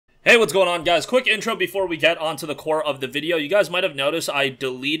Hey, what's going on, guys? Quick intro before we get onto the core of the video. You guys might have noticed I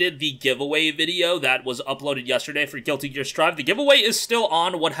deleted the giveaway video that was uploaded yesterday for Guilty Gear Strive. The giveaway is still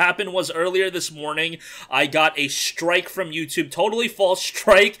on. What happened was earlier this morning, I got a strike from YouTube. Totally false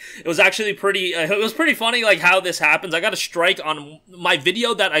strike. It was actually pretty funny, like, how this happens. I got a strike on my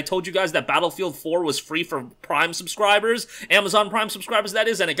video that I told you guys that Battlefield 4 was free for Prime subscribers, Amazon Prime subscribers, that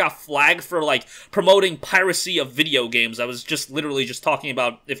is, and it got flagged for, like, promoting piracy of video games. I was just literally just talking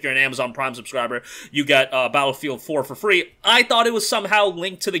about if you're an Amazon Prime subscriber, you get Battlefield 4 for free. I thought it was somehow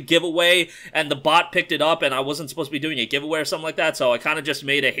linked to the giveaway, and the bot picked it up, and I wasn't supposed to be doing a giveaway or something like that, so I kind of just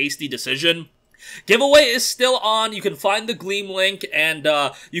made a hasty decision. Giveaway is still on. You can find the Gleam link, and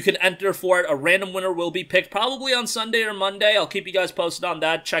you can enter for it. A random winner will be picked probably on Sunday or Monday. I'll keep you guys posted on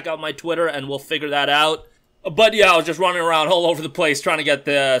that. Check out my Twitter, and we'll figure that out. But yeah, I was just running around all over the place trying to get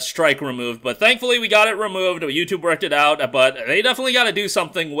the strike removed. But thankfully, we got it removed. YouTube worked it out. But they definitely got to do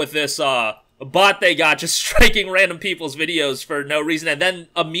something with this bot they got, just striking random people's videos for no reason and then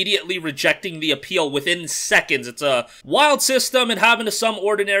immediately rejecting the appeal within seconds. It's a wild system. It happened to some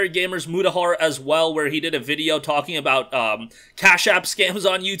ordinary gamers, Mudahar as well, where he did a video talking about Cash App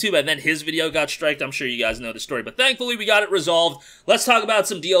scams on YouTube, and then his video got striked. I'm sure you guys know the story. But thankfully, we got it resolved. Let's talk about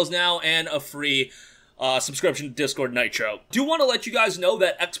some deals now and a free subscription to Discord Nitro. Do want to let you guys know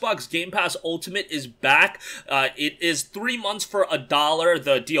that Xbox Game Pass Ultimate is back. It is 3 months for $1.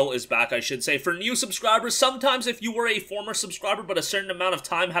 The deal is back, I should say. For new subscribers, sometimes if you were a former subscriber but a certain amount of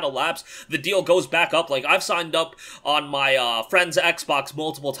time had elapsed, the deal goes back up. Like, I've signed up on my friend's Xbox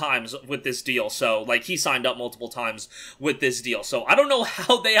multiple times with this deal. So, like, he signed up multiple times with this deal. So, I don't know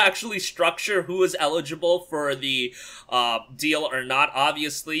how they actually structure who is eligible for the deal or not.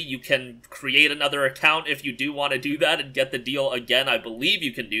 Obviously, you can create another account if you do want to do that and get the deal again. I believe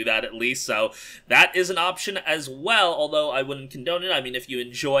you can do that at least, so that is an option as well, although I wouldn't condone it. I mean, if you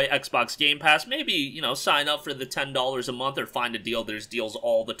enjoy Xbox Game Pass, maybe, you know, sign up for the $10 a month or find a deal. There's deals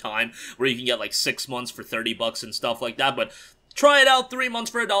all the time where you can get like 6 months for 30 bucks and stuff like that, but try it out. 3 months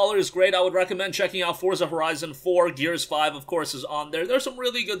for $1 is great. I would recommend checking out Forza Horizon 4. Gears 5, of course, is on there. There's some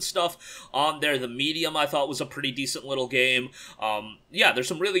really good stuff on there. The Medium, I thought, was a pretty decent little game. Yeah, there's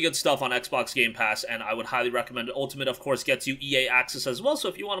some really good stuff on Xbox Game Pass, and I would highly recommend it. Ultimate, of course, gets you EA access as well, so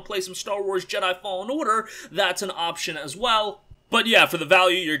if you want to play some Star Wars Jedi Fallen Order, that's an option as well. But yeah, for the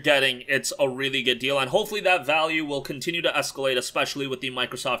value you're getting, it's a really good deal, and hopefully that value will continue to escalate, especially with the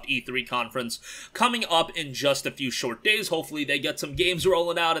Microsoft E3 conference coming up in just a few short days. Hopefully they get some games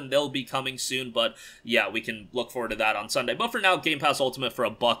rolling out, and they'll be coming soon, but yeah, we can look forward to that on Sunday. But for now, Game Pass Ultimate for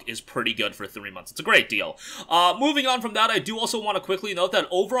 $1 is pretty good for 3 months. It's a great deal. Moving on from that, I do also want to quickly note that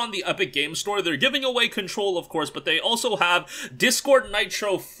over on the Epic Games Store, they're giving away Control, of course, but they also have Discord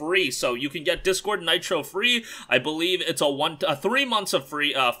Nitro free, so you can get Discord Nitro free. I believe it's a 3 months of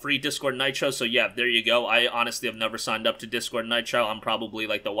free Discord Nitro, so yeah, there you go. I honestly have never signed up to Discord Nitro. I'm probably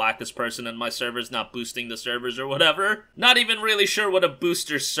like the wackest person in my servers, not boosting the servers or whatever. Not even really sure what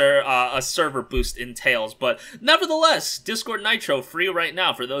a server boost entails, but nevertheless, Discord Nitro free right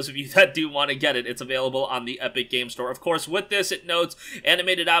now. For those of you that do want to get it, it's available on the Epic Games Store. Of course, with this, it notes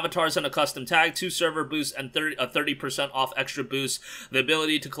animated avatars and a custom tag, 2 server boosts, and a 30% off extra boost. The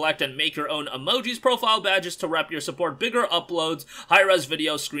ability to collect and make your own emojis, profile badges to rep your support, bigger uploads, high-res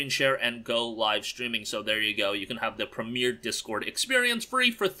video, screen share, and go live streaming. So there you go. You can have the premier Discord experience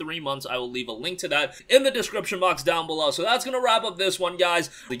free for 3 months. I will leave a link to that in the description box down below. So that's going to wrap up this one, guys.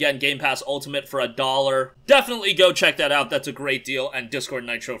 Again, Game Pass Ultimate for $1. Definitely go check that out. That's a great deal. And Discord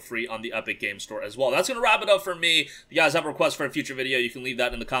Nitro free on the Epic Games Store as well. That's going to wrap it up for me. If you guys have a request for a future video, you can leave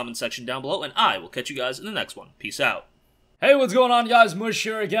that in the comment section down below. And I will catch you guys in the next one. Peace out. Hey, what's going on, guys? Mush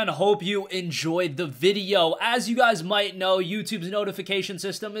here again. Hope you enjoyed the video. As you guys might know, YouTube's notification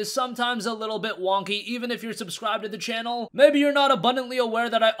system is sometimes a little bit wonky, even if you're subscribed to the channel. Maybe you're not abundantly aware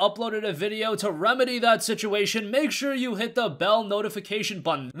that I uploaded a video. To remedy that situation, make sure you hit the bell notification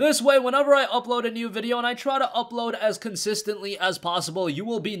button. This way, whenever I upload a new video, and I try to upload as consistently as possible, you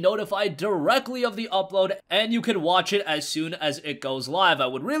will be notified directly of the upload, and you can watch it as soon as it goes live. I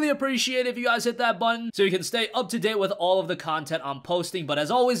would really appreciate if you guys hit that button so you can stay up to date with all of the content I'm posting. But as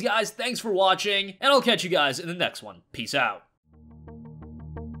always, guys, thanks for watching, and I'll catch you guys in the next one. Peace out.